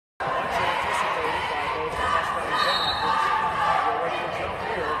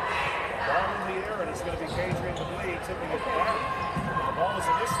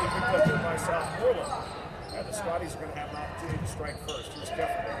are going to have an opportunity to strike first. Here's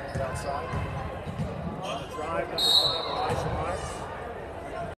Keffer on the outside. On the drive, number 5, Elijah Myers.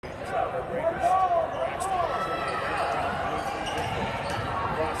 He's out there, Breakers. Braxton.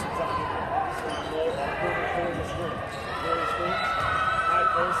 Crossing on him. Low. Arthur pulls the screen. High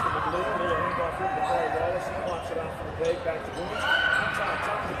post from the blue. Little handoff here to Corey Wallace. He blocks it out from the bag. Back to Williams. Outside.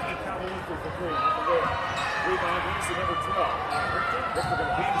 Top of the key. Counter Winfrey for 3. Rebound. He's the number 12. Richter going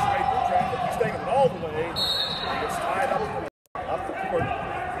to beat his way through traffic. He's taking it all the way. He gets tied up off the court.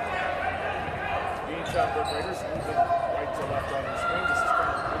 Being shot by Breakers. Moving right to left on the screen. This is kind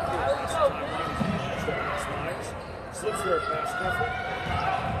of the Myers. Slips there past Keffer.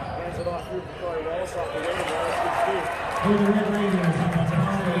 Hands it off here to Corey Wallace off the way. Wallace gets through. For the Red Raiders,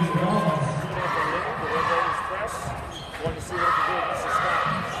 Wallace. The Red Raiders press. Wanting to see what he can do. This is Scott.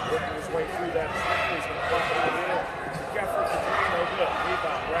 Working his way through that screen. He's going to pop it over there. Keffer for 3, no good.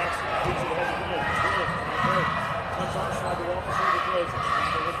 Rebound. Braxton. Keeps it ahead of the middle. It's good. Comes on side the Wallace over the close.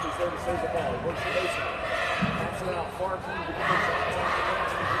 Winfrey's there to save the ball. He works the baseline. Pops it out. Far corner to Gibbons. On top of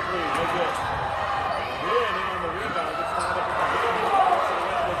Braxton for 3. No good. Good in on the rebound. Gets tied up with the middle. Pops it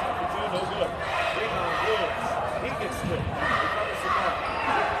around with him for 2. No good. Rebound. Williams. He gets stripped. Recovers the ball.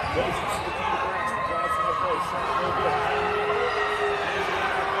 Goes off the key to Braxton. Drives in the post. Shot no good.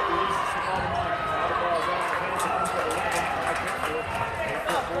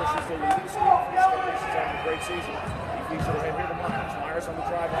 Great season. He feeds it ahead here to Myers. Myers on the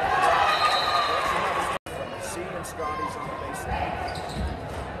drive. C and Scotty's on the baseline.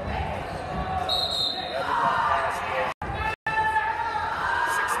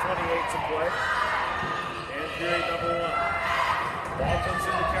 6:28 to play. And period number 1. Ball comes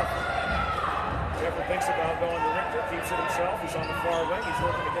into Keffer. Keffer thinks about going to Richter. Keeps it himself. He's on the far wing. He's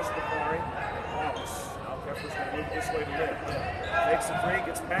working against the Quarry. Wallace. Now Keffer's going to move this way to Lee. Takes the 3,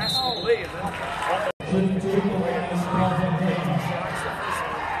 gets past Lee, and then on the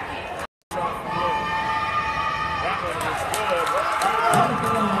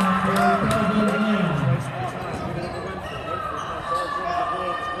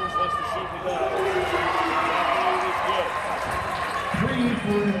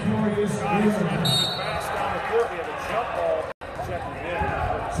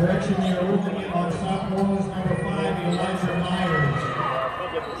Correction, you're looking on Southmoreland's number 5, Elijah Myers.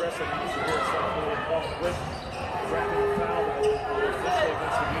 Public aggressive use here at Southmoreland. Ball with tracking the foul officially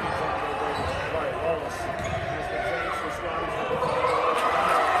against the Uniontown Raiders. Right, Wallace has been changed for Scotty's number 5.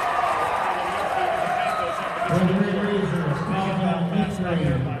 For the Red Raiders,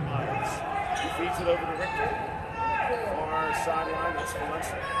 by Myers. He feeds it over to Richter. Far sideline, that's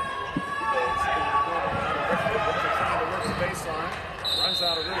Valencia. Richter trying to work the baseline. Runs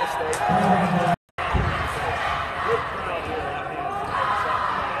out of real estate. Good crowd here on hand.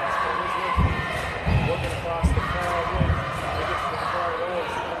 Looking across the crowd. He gets to the far wall.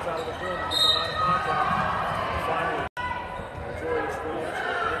 She comes out of the room. Gets a lot of contact. Finally, Victoria's Williams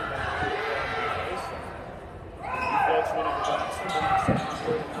will bring back the baseline. He floats one of the backs. The backs are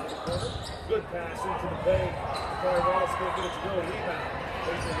operating out of the corner. Good pass into the bay. Corey Wallace still get it to go. Rebound.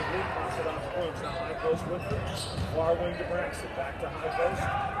 Facing the blue, pops it off the points. Now high post Winfrey. Far wing to Braxton. Back to high post.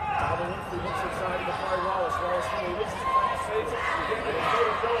 Tyler Winfrey looks inside to the Corey Wallace. Wallace finally loses the pass, saves it. He's getting ready to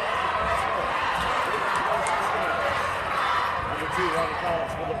go off the pass. Rebound goes to the screen. Number 2, Ronnie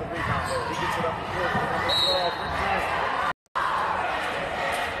Collins will look at the rebound there. He gets it up the court for number 12, Rick Jones.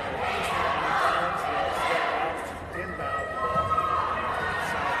 Ronnie Collins will step out inbound.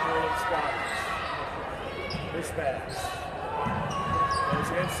 Southmoreland Scotties. This pass. Goes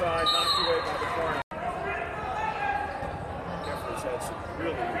inside, knocked away by the corner. Keffer's had some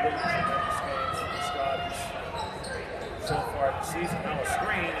really tremendous games for the Scotties so far this season. Now a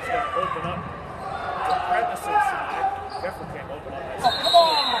screen is going to open up the premises tonight. Keffer can't open up that screen. Come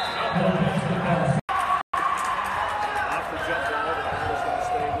on! Off the jump ball, the ball is going to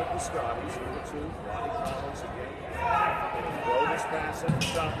stay with the Scotties. Number 2, Ronnie Collins again. Throw this pass in the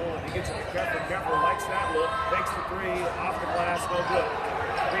Southmoreland. He gets it to Keffer. Keffer likes that look. Takes the 3, off the glass, no good.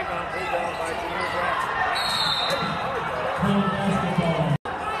 Rebound pulled down by Junior Braxton.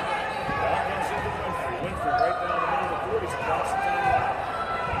 Ball comes into Winfrey. Winfrey right down the middle of the court. He's across the timeline.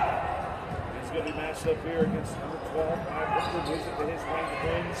 He's going to be matched up here against number 12. Richter moves it to his wing to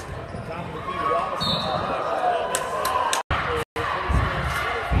wings. Top of the key to Wallace.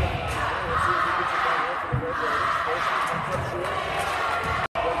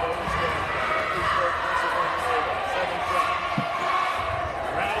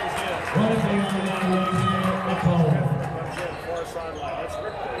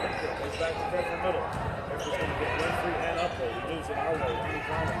 Back to Keffer middle. Keffer's going to get Winfrey and Uphold. He moves it our way. Ronnie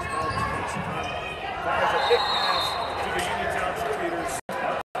Collins. Collins takes the time off. Fires a big pass to the Uniontown cheerleaders.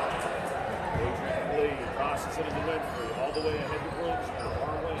 Adrian Lee crosses it into Winfrey, all the way ahead to Brooks now.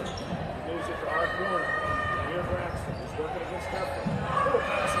 Our lane. Moves it to our corner. Here Braxton is working against Kepler. Little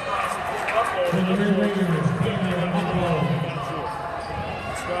pass across the field. Upload.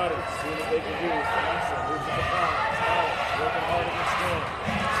 Scotty, seeing what they can do. Francis moves it to Collins. Collins working hard against Storm.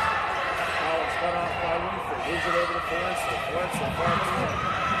 Collins cut off by Winfrey. Moves it over to Valencia. Valencia far to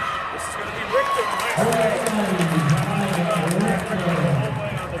one. This is going to be Richter. Nice play. Richter the whole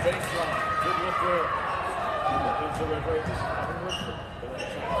way on the baseline. Good look there. Gives the Red Raiders. Kevin Richter. They're going to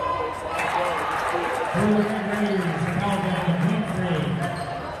try on the baseline as well. Just do it.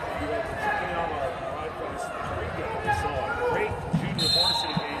 You guys are checking out our broadcast pregame. We saw a great junior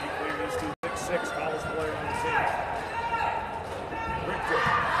varsity game between these two 6'6" college players on the team. Richter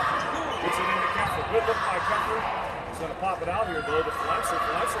gets it into Kepler. Good look by Kepler. He's going to pop it out here, though, to Valencia.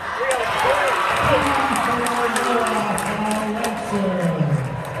 Valencia for 3 out of 4.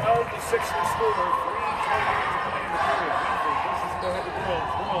 12 to 6 the score. 3:28 to play in the period. Winfrey pushes it ahead to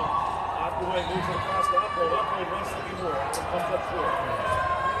Brooks. Brooks off the way, moves it across the upload. Upload wants to be more. It comes up short.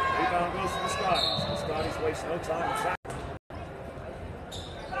 Rebound goes to the Scotties. The Scotties waste no time in sack.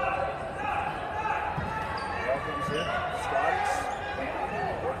 Welcomes in. Scotties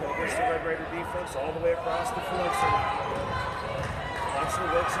working against the Red Raider defense all the way across the Valencia. Valencia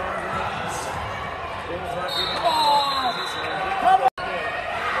works on runs. Bill's not getting the ball.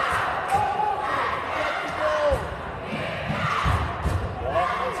 Ball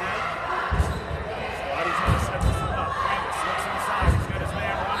comes in. Scotties on the set this one up. Travis looks inside. He's got his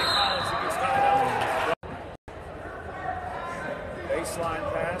man Ronnie Collins who gets tied up. Baseline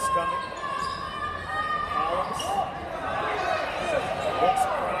pass coming. Collins looks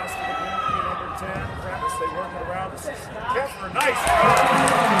across to the corner to number 10. Travis, they work it around. This is Kepler. Nice.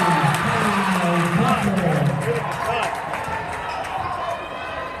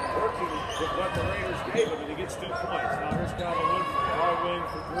 Working with what the Raiders gave him, and he gets 2 points. Now here's Calvin Winfrey. Our wing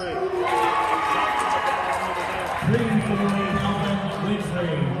for 3. Period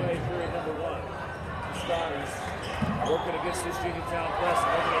number 1. The Scotties working against this Uniontown press.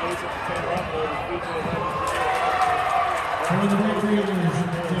 They're going to lose it to 10 upload and feed to the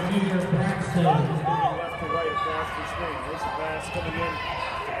Braxton. Left to right across the screen. There's a pass coming in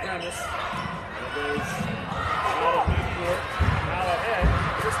to Premise. And there's out of midcourt. Now ahead.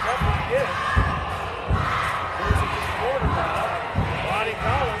 Here's Kepler again. Here's it to the corner now. Ronnie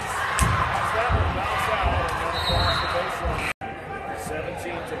Collins has that one bounce out and then across the baseline.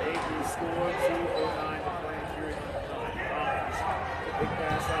 17 to 8 we score. 2:09 to play in period number 9. Collins. The big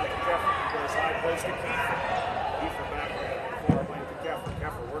pass out to Kepler. Goes high post to Kiefer. Kiefer back on the far lane to Kepler.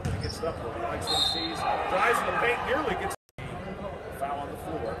 Kepler working against Upload. He likes what he sees. Drives in the paint. Nearly gets foul on the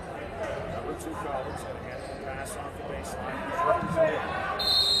floor. Number 2 Collins going to hand the pass off the baseline. He's represented.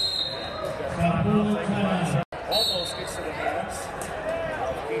 Almost gets to the hands.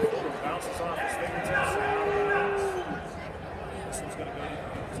 Kiefer bounces off his fingertips and out of bounds. This one's going to go to the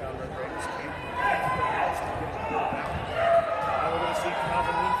Uniontown Red Raiders. Now we're going to see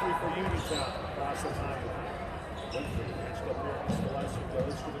Calvin Winfrey for Uniontown across the timeline. Winfrey matched up here against Valencia.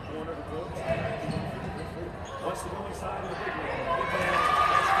 Goes to the corner to Brooks. Wants to go inside of the big man. Big man.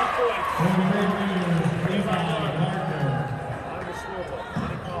 2 points. On the scoreboard.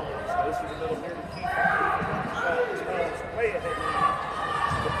 Ronnie Collins goes to the middle here to Kiefer. Collins way ahead now.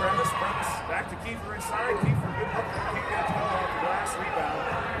 The Premise back to Kiefer inside. Kiefer good up there. Can't get a ball off the glass. Rebound.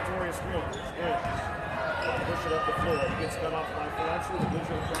 Victorious Grooms. Push it up the floor. He gets cut off by Valencia. The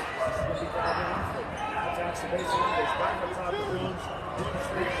visual practice. This is going to be Calvin Winfrey. Attacks the baseline. Goes back up top of Grooms. Grooms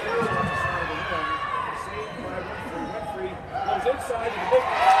straight through off the side of the rim. Saved by Winfrey. Winfrey goes inside to the big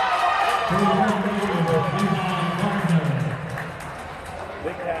man.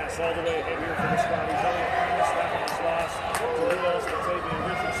 Big pass all the way ahead here for the Scotties. Only Premise that one is lost. To who else but Tavian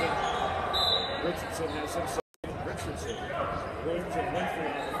Richardson. Richardson has himself. Richardson. Williams and Winfrey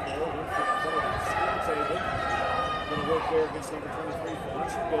on the floor. Winfrey in front of the score table. Going to work there against number 23.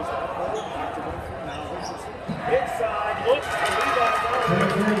 Valencia goes to upload. Back to Winfrey. Now Richardson. Inside. Looks to rebound.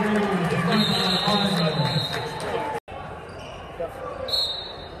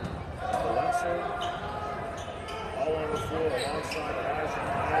 Valencia. All on the floor alongside Elijah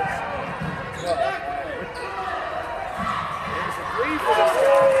Miles. There's a 3 for the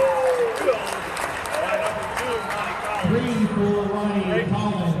Scotties. Good. By number 2, Ronnie Collins. 3 for Ronnie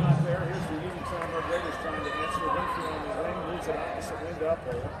Collins. Shot there. Here's the Uniontown Red Raiders trying to answer. Winfrey on the wing, moves it opposite wing to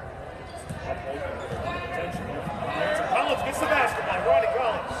Upload. Upload can get a lot of attention here from Collins. And Collins gets the basketball. Ronnie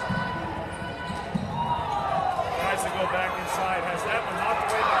Collins tries to go back inside. Has that one knocked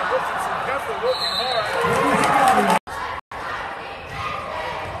away by Richardson. Keffer working hard.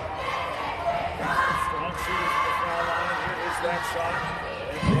 Strong shooters from the foul line. Here is that shot.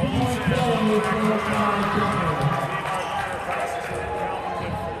 And rolls in. Passes it in. Calvin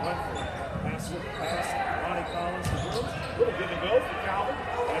Winfrey. Passes it past Ronnie Collins to Brooks. Little give and go for Calvin.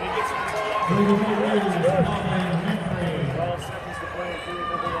 And he gets it to roll off. 12 seconds to play in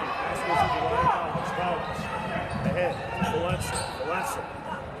period number 1. Pass goes into Ronnie Collins. Collins ahead. Valencia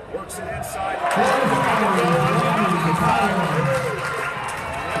works it inside. And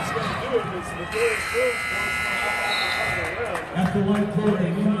that's going to do it. It's the Dorius Williams force after one quarter,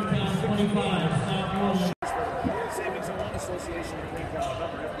 Uniontown 25, Southmoreland. Savings and Loan Association of Greentown,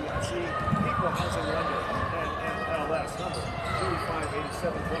 number FDIC, Equal Housing Lender, and MLS, number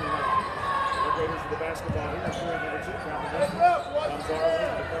 358729. The Raiders of the basketball here, period number 2, Calvin Winfrey. Comes our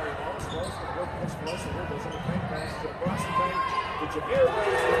way, to Corey Wallace, close, the work push close, and here goes in the paint, passes it across the paint, to Jameer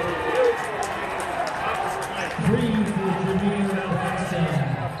opposite lane. 3 for Jameer Braxton.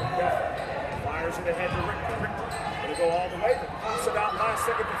 Fires it ahead to Richter. Gonna go all the way, but pops it out last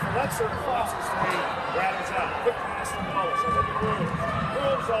second to Valencia. Valencia's 3 rattles out. Quick pass from Wallace, and then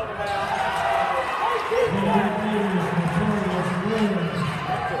moves all the way out.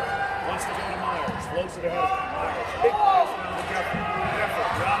 Richter wants to go to Myers, floats it ahead. Myers, big pass down to Keffer. Keffer,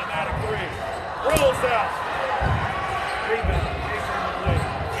 the automatic 3, rolls out. Rebound, Jason in the lead,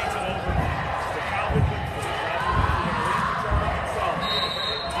 keeps it over to Calvin Winfrey.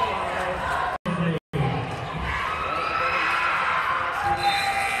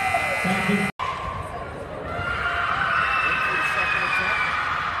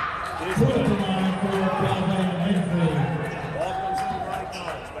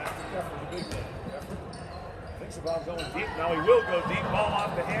 About going deep. Now he will go deep. Ball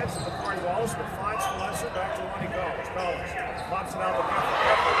off the hands of the Corey Wallace, but finds Valencia back to Ronnie Collins. Collins pops it out the Keffer.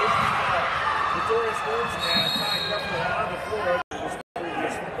 Keffer loses the ball. Dorius Williams and Ty Keffer on the floor this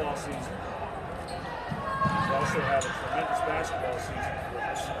previous football season. He's also had a tremendous basketball season for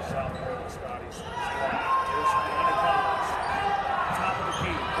this Southmoreland Scotties squad. Here's Ronnie Collins. Top of the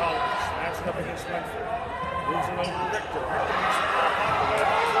key. Collins matched up against Winfrey. Moves it over to Richter. Richter gets the ball off the way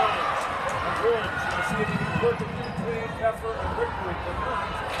by Williams. And Williams, you see if he can work it between Keffer and Richter.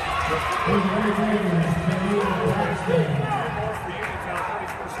 More for Uniontown,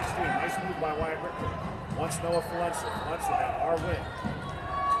 34-16. Nice move by Wyatt Richter. Once Noah Valencia. Valencia now, our win.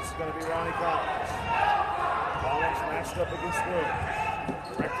 This is going to be Ronnie Collins. Collins matched up against Williams.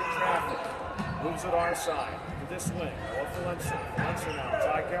 Directed traffic. Moves it our side. To this wing. Noah Valencia. Valencia now.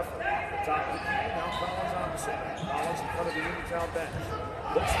 Ty Keffer. Top of the key. Now Collins opposite. Collins in front of the Uniontown bench.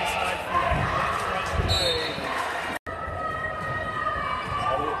 Looks inside for him. Runs away.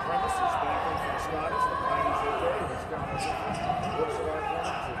 Elliot Premise is back in for the Scottish. The Pioneers are there. He's got looks at our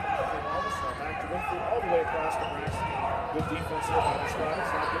corner to Wallace. Now back to Winfrey all the way across the brass. Good defense here by the Scottish.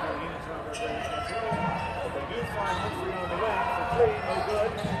 Not giving the Uniontown their great opportunity. But they do find Winfrey on the way for 3. No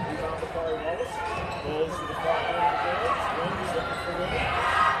good. Rebound to Corey Wallace. Goes to the far corner of the Bills. Williams looking for Williams.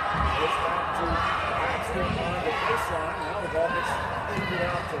 Goes back to Braxton on the baseline. Now the ball gets figured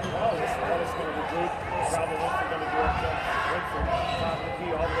out to Wallace. Wallace going to regroup. Probably Winfrey going to go up to Winfrey. Top of the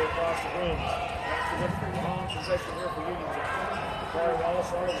key all the way across the room. Back to Winfrey. Long possession here for Uniontown. Corey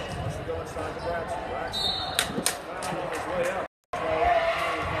Wallace all over. Wants to go inside the Braxton. Braxton found on his way up.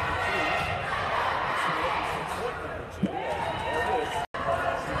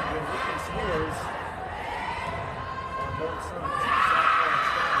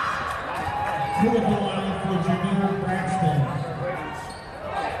 Two of the line for Jameer Braxton.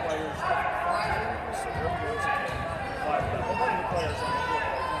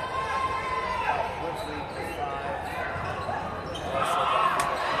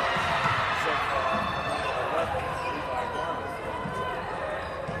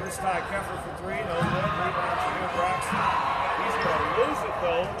 Here's Ty Keffer for 3. No good. Rebound Jameer Braxton. He's going to lose it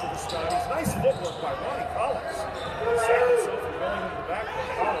though to the Scotties. Nice footwork by Ronnie Collins. He saved himself from going into the back of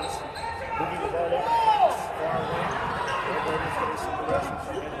Collins. Moving the ball over to far wing. Raiders getting some direction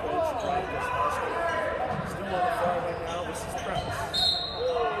from head coach Brian Wisnowski. Still on the far wing now. This is Premise.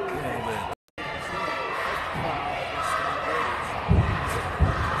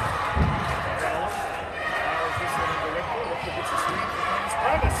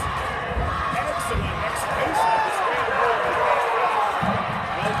 Excellent execution of the screen ball.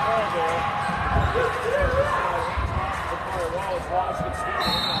 No call there. Wallace gets steered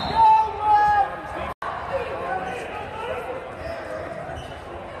around.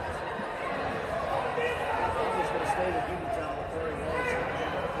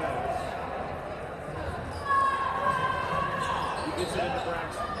 Gets it into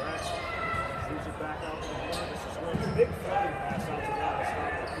Braxton. Braxton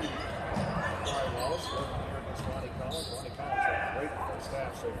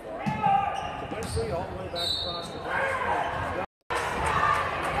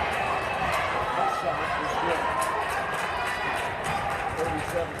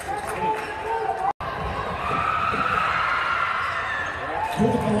To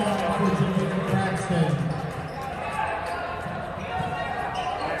the line for Virginia Braxton.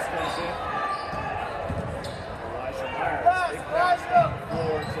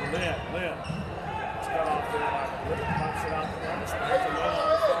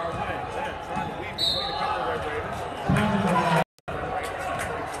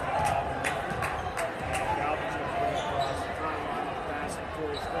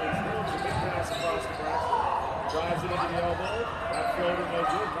 Drives it into the elbow. That floater no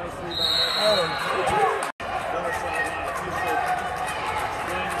good. Nice rebound.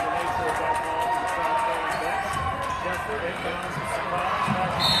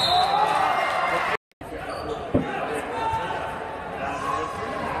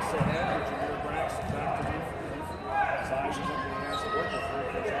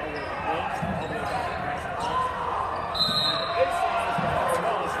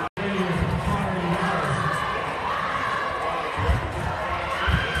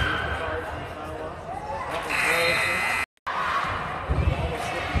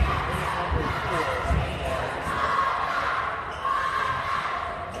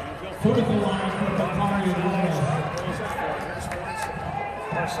 To the line for the party.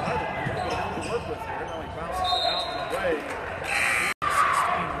 Far side, to work with here. Now he bounces it out and away.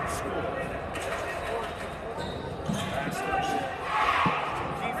 16 will score. That's down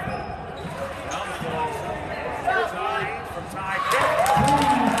the floor. Here's Ari from Ty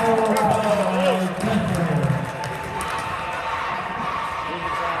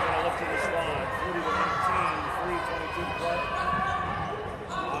Uniontown going to look to the squad. 40-19, 3:22 to play.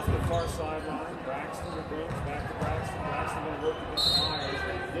 Off the far sideline, Braxton to Brooks, back to Braxton. Braxton going to work against Myers.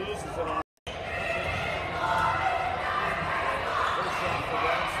 Loses it on. First shot for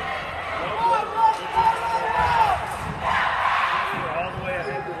Braxton. No good. All the way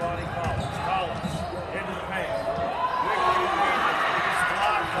ahead to Ronnie Collins. Collins into the paint. Victory is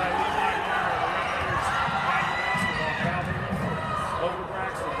blocked by Levi Garner. The Red back to basketball. Calvin over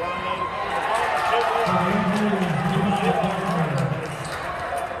Braxton. Down low to go.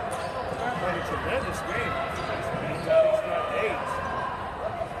 Tremendous game. He's got 8.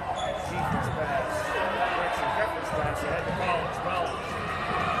 Defense pass. Jefferson's pass ahead to Collins. Collins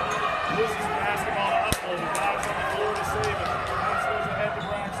loses the basketball to Upload. He dives on the floor to save it. Pass goes ahead to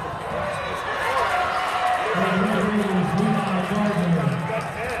Braxton. Got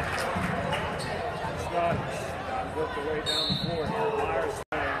 10. Scotties worked their way down the floor here. Myers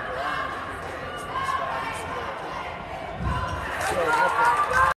saying they're on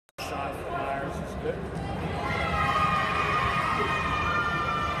the shot for Myers is good.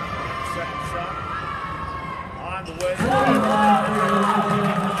 Second shot on the way. Jeremiah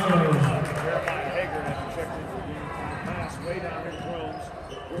Hager had to check in for Uniontown. Pass way down here to Grooms.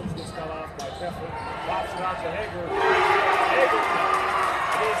 Grooms gets cut off by Keffler. Pops it out to Hager. Hager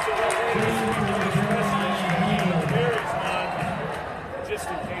goes to the Gary's on. Just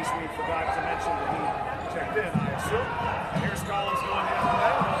in case we forgot to mention that he checked in, I assume. Here's Collins going down the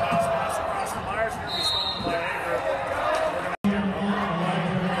net. Bounce pass across the Myers. Here we stolen by Hager.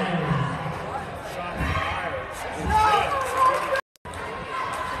 Shot from Myers is good.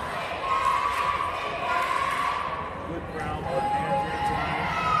 Good crowd on hand here tonight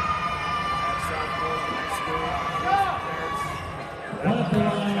at Southmoreland High School.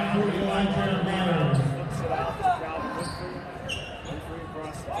 Flips it out to Calvin Winfrey. Winfrey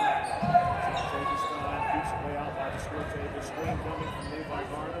across the top. Keeps it way out by the score table. Screen coming from Levi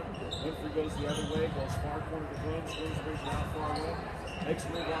Garner. Winfrey goes the other way, goes far corner to Grooms. Grooms brings it out far away. Makes a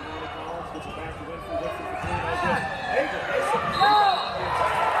move on Ronnie Collins, gets it back to Winfrey. Winfrey for 3, no good. Hager makes it.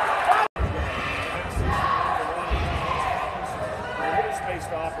 Space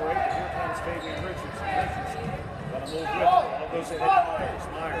to operate. Here comes Fabian Richardson. Richardson got to move with it. All goes ahead to Myers.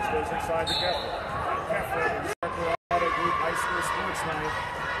 Myers goes inside to Keffler. Keffler, Auto Group High School Sports Night.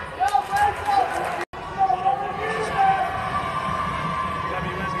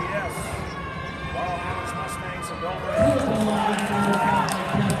 WNBS. Ball Adams Mustangs and Belmont.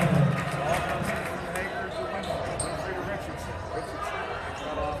 Ball comes in from Hager to Winfrey. Winfrey to Richardson. Richardson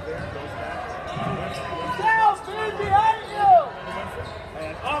cut off there. Goes back. Winfrey behind you!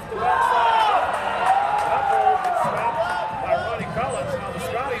 And off the left side. That ball gets stopped by Ronnie Collins. Now the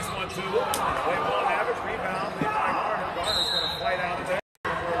Scotties want to. They won't have it. Rebound. Levi Garner. Garner's going to fight out of there.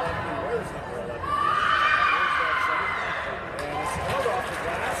 Where's number 11? There's that shot. And it's held off the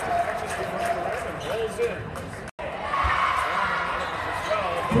glass. It catches the front of the rim and rolls in.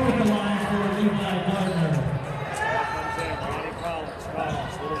 Through the line for Levi Garner. Ball comes in. Ronnie Collins.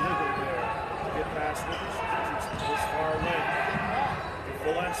 Collins. Little wiggle there. Get past Richardson. Richardson goes far lane.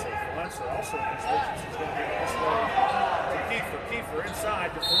 Valencer also in this switch. He's going to get this way to Kiefer. Kiefer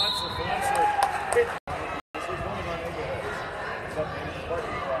inside to Valencer. Valencer hit. This is going on neighborhoods. He's up in the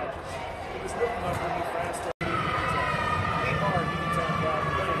parking garages. It was looking like when he fast over Uniontown. We are Uniontown proud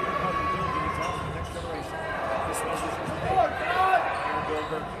to play. We're helping build Uniontown for the next generation. This message is made. Aaron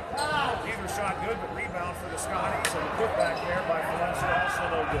Bilger. Either shot good, but rebound for the Scotties. And the putback there by Valencer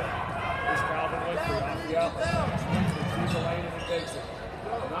also no good. Here's Calvin Winfrey off the outlet. Sees the lane and he takes it.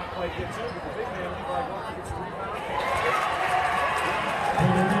 Not quite good too, but the big man Levi Walker gets a rebound.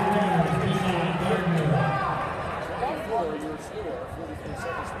 24 your score, 43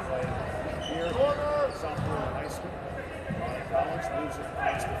 seconds to play here at Southmoreland High School. Collins moves it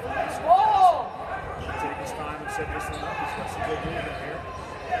across the fence. He'll take his time and set this one up. He's got some good movement here.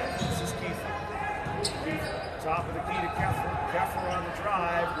 This is Kiefer. Kiefer, top of the key to Keffer. Keffer on the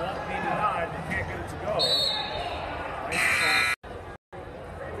drive, won't be denied, but can't get it to go. Nice pass.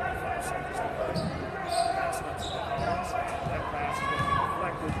 5 seconds to play. Pass up to Collins. That pass is going to be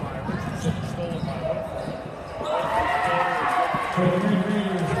deflected by Richardson, stolen by Winfrey.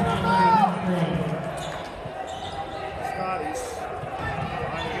 Scotties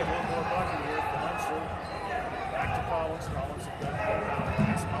trying to get one more bucket here for Munster. Back to Collins. Collins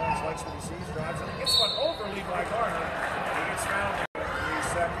pass. Collins likes what he sees, drives it. He gets one over Levi Gardner. He gets fouled in 3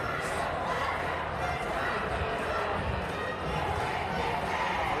 seconds.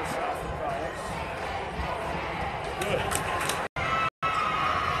 First out for Collins. Good.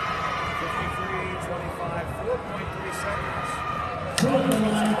 53-25, 4.3 seconds. From the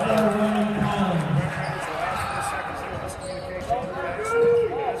line for Ryan Collins.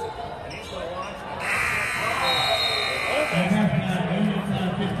 And halftime,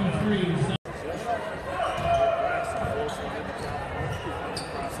 Uniontown 53.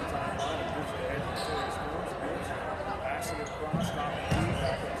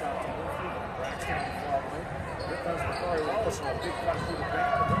 Big cut through the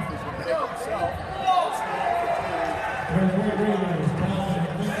bank, but Winfrey's going to take it himself.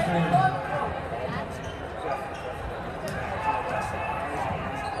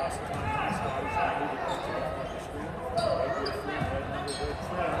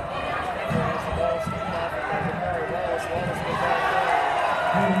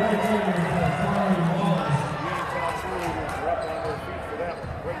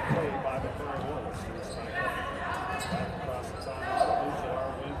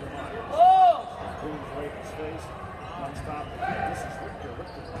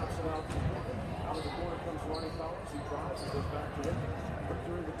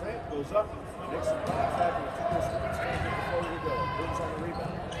 Goes up, Nixon drives back in the 2 screens, can't get the flow to go. Brings on the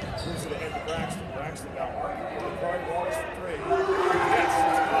rebound. Moves it ahead to Braxton. Braxton got one. Bakari Wallace for 3. Yes,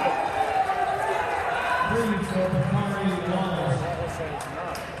 it's good. 3 for Bakari Wallace. Wallace has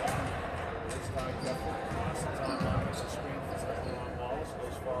 9. This time Keffer across the timeline as a screen for second on Wallace.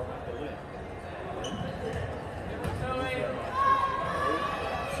 Goes far wing to Lynn. Goes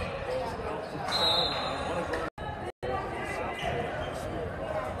out to the sideline. One of them.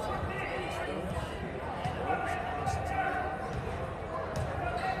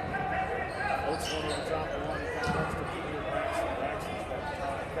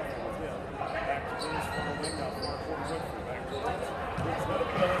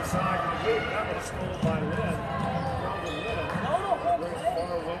 Stolen by Lynn. Brings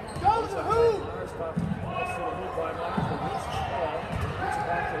far away. Goes to who? Myers top. That's to the move by Myers. The loose ball. Gets it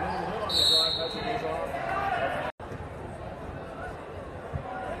back to Lynn. Lynn on the drive. Has it goes off.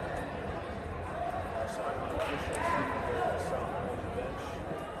 Our sideline official speaking there at the Southmoreland bench.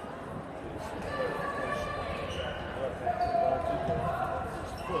 Is the clarification what happened. The ball to go off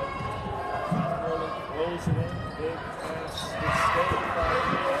his foot. Southmoreland blows it in. Big pass. It's stayed by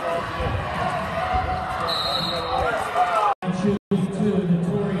Lynn. Ball to go. Myers top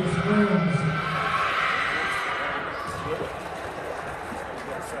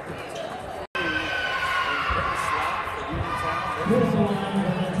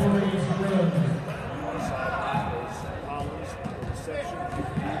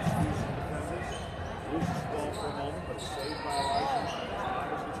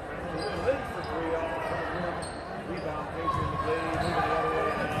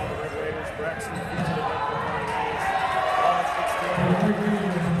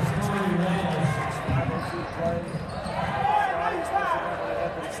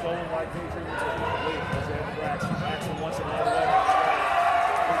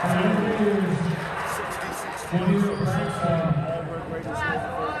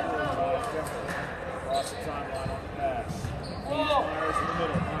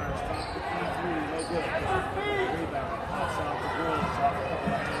the key 3, no good. Rebound, outside the Bruins, off a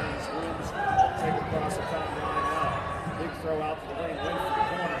couple of throw out to the lane, win for the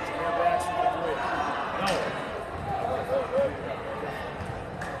corner. Jameer Baxter for three.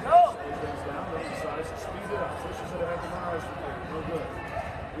 No. Goes down, then decides to speed it up. Pushes it ahead to Myers for three. No good.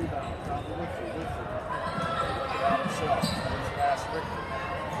 Rebound, top of Woodford. Out himself. Goes past Richter.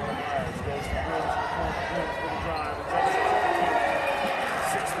 Myers goes to Bruins for the corner. Bruins for the drive. And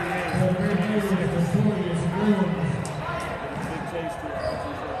takes it 68. Big taste here.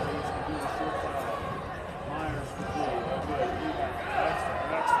 Myers for three. No good. Rebound.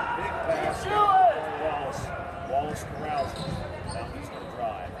 That's a big pass. Wallace. Wallace corrals him. Now he's going to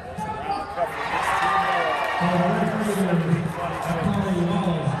drive. Goes around, cover. Gets two more.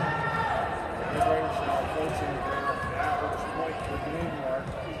 Liberators now approaching the average point per game mark.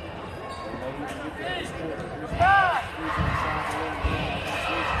 And they even get this quarter. Here's inside the ring.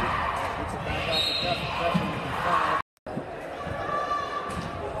 Gets it back out to Kevin. Kevin in front.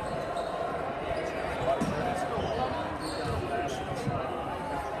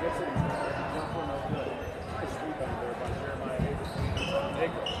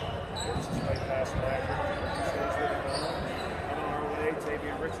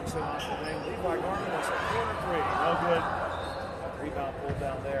 Richardson off the wing. Levi Garman is a corner three. No good. Rebound pulled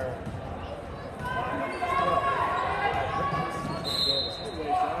down there. Line number 12. He's going to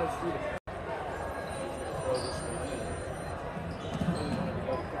go eyes through the he's going to throw this one in. Really wanted to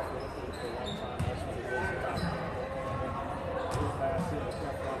go to Keffer for a long time. That's what he goes about. Good pass in.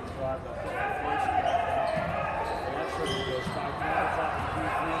 Keffer on the drive. Now put the first back down. Let's see he goes 5 minutes off the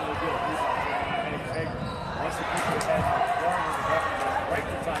key. No good. Rebound for Hager. Once the keeper has Garman, the Keffer right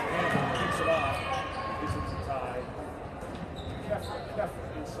to tie handle, kicks it off, gives it to tie. Keffer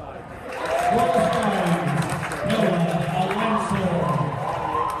inside.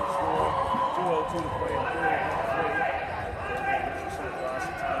 2:02 to play in 3-3. Richardson across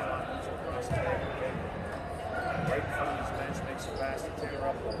the timeline, moves across the table. Right in front of his bench, makes a pass to Taylor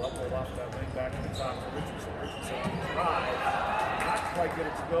Upload. Upload off that wing back to the top for Richardson. Richardson on the drive. Not quite get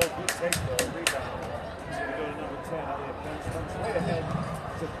it to go. Good take though. Rebound. He's going to go to number 10. Elliot Pence runs way ahead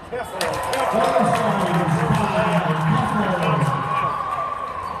to Keffer.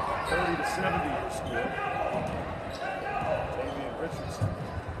 30-70 your score. Damian Richardson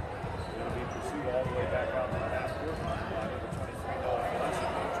going to be pursued all the way back out to the half court line by number 23 Noah Valencia.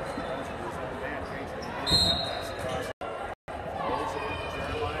 Richardson runs into his own man, changing the game. That pass across. Rolls it into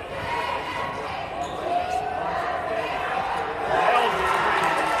Jeremiah. Maybe going to work all the way. Makes the contact there. Nails the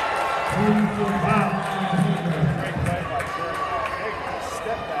three. Wow. Great play by Jeremiah Hager.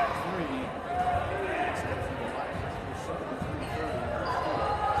 Step back three. Nice move by Richardson.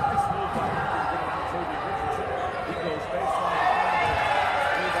 He goes baseline.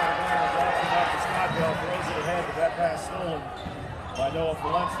 Throws it ahead, but that pass stolen by Noah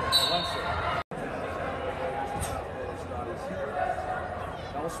Valencia.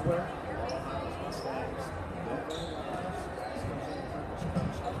 Elsewhere,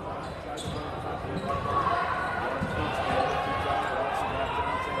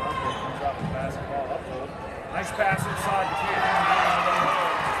 nice pass inside the kid.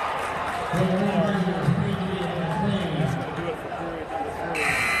 He's going to do it for period number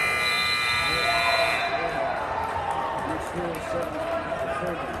 3.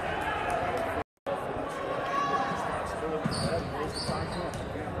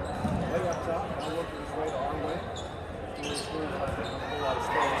 Way up top, now working his way to Arway.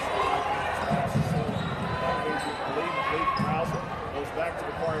 Goes back to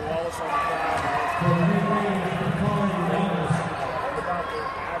the Corey Wallace on the drive. About the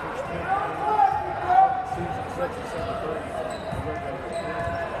average season 6 and 7:30.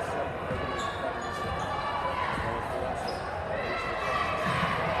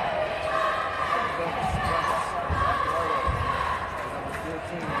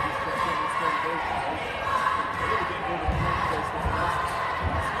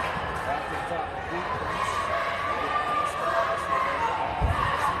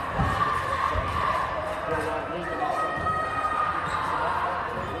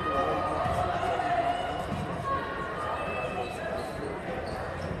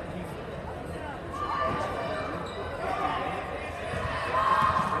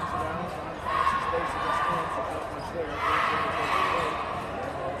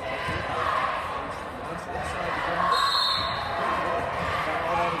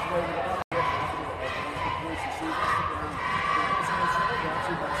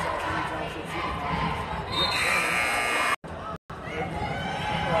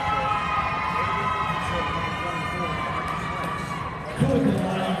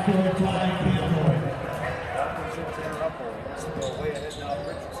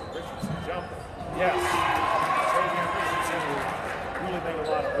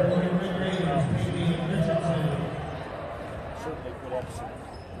 Certainly put up some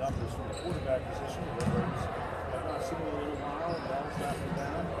numbers from the quarterback position. The Red Raiders have not seen it in a little while. And ball's knocking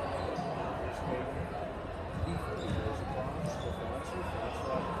down. Here's Caden. Kiefer goes across to Valencia. Valencia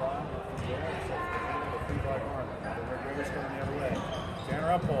out the five. Nothing there. So the 3-by Garner. Now the Red Raiders coming the other way.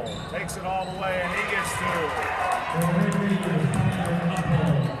 Tanner Uphold takes it all the way, and he gets through. A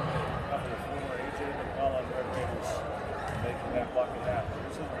couple of former AJ McCullough Red Raiders making that bucket happen.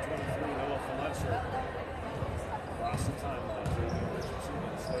 Here's number 23, Noah Valencia. Across the timeline, J.D. Richardson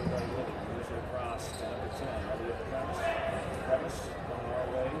and stay right with it. Moves it across to number 10, Elliot Premise. Premise going our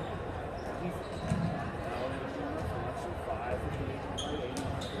way. Kiefer. Now in the corner, Valencia, 5 for the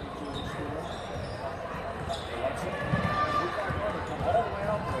 81-32 to score. Valencia. Come all the way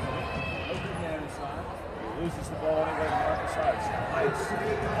out there. No good man inside. He loses the ball anyway to Marcus Heights. Heights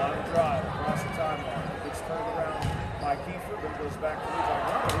on the drive across the timeline. Gets turned around by Kiefer, then goes back to Levi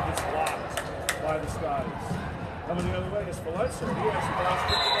Garner, who gets blocked by the Scotties. Coming the other way is Valencia. He has the ball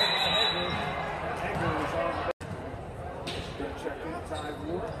stripped away from Hager. And Hager is on the base. Good check in, Ty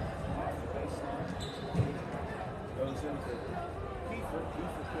Ward. Off the baseline. Goes into Kiefer.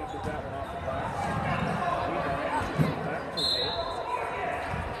 Kiefer can't get that one off the box. Rebound. Back to Hager.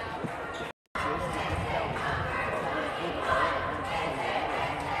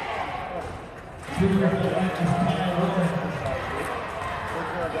 Critical line for Ty Warren.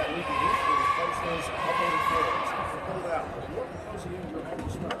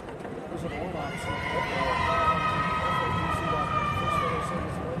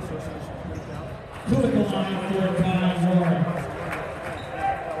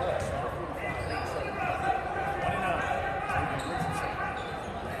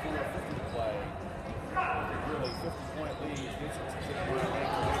 Really 50-point lead.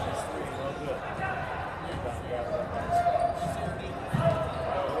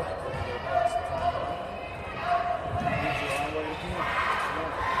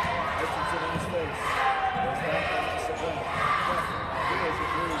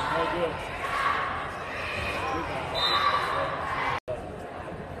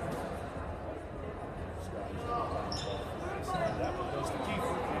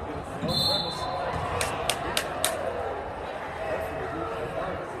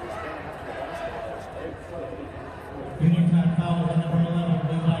 Uniontown foul on number 11,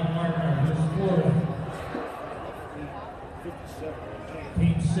 Levi Garner, who's scored. 57.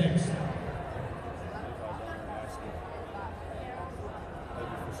 8-6.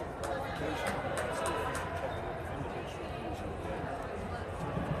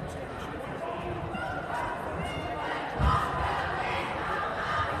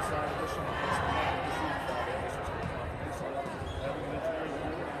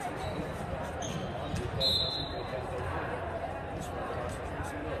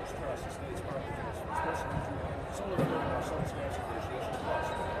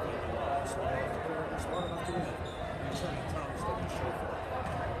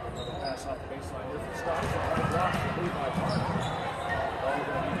 Pass off the baseline here for the Scotties. And right block for Levi Garner. Ball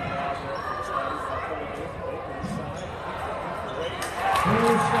going to be out there for the Scotties. Now coming in. Baker inside. Ready.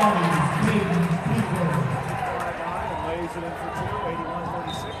 And lays it in for two.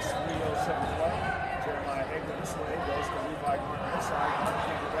 81-36. 3:07 play. Jeremiah Hager this way. Goes to Levi Garner this side. Garner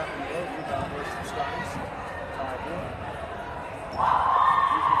can't get that one to go. Rebound goes to the Scotties. Ty Warren.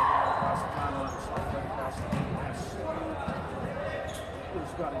 Across the timeline. Right across the pass.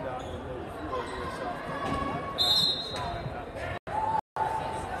 Scotty down in the middle of the field here in South Carolina. Pass inside, not bad.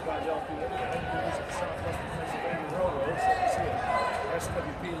 Scott Delphi, he's at the Southwestern Pennsylvania Railroad, so you see it.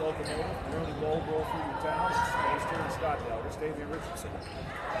 SWP locomotive, the only gold roll through your town. Stays here in Scottsdale. Here's Davian Richardson.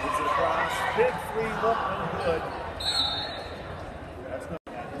 Gets it across. Big free look, no good. That's not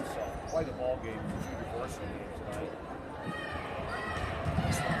bad. Quite a ball game for Junior varsity game tonight.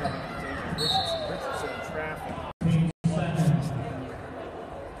 This one coming to Davian Richardson. Richardson in traffic.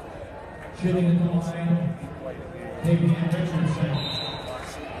 Shooting at the line, Davian Richardson.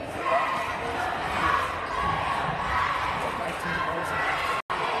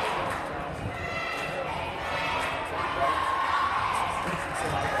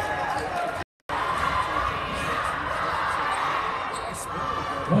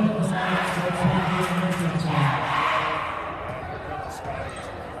 One of the lines for Davian Richardson.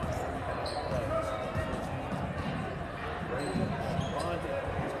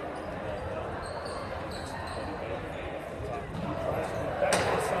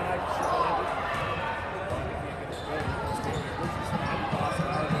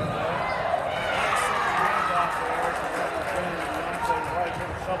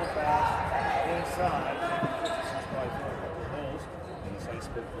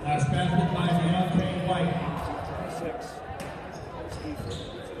 Last basket by Uniontown White. 26. Steve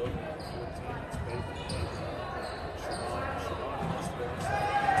gives it over. 14. It's Baker. Siobhan is there.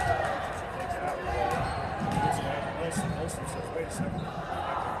 Takes that one away. Gets it back to Wilson. Wilson says, wait a second.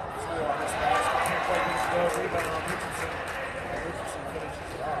 Score on this basket. Can't quite get it to go. Rebound on Richardson. Richardson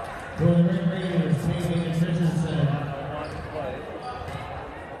finishes it off. For the Ring Raiders, Taylor and Richardson. 1-on-1 play.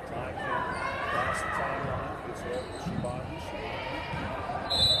 Time can pass the timeline. Gets it over to Siobhan.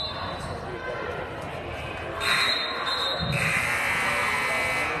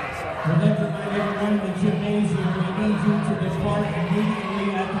 For them to let everyone in the gymnasium, we need you to depart immediately.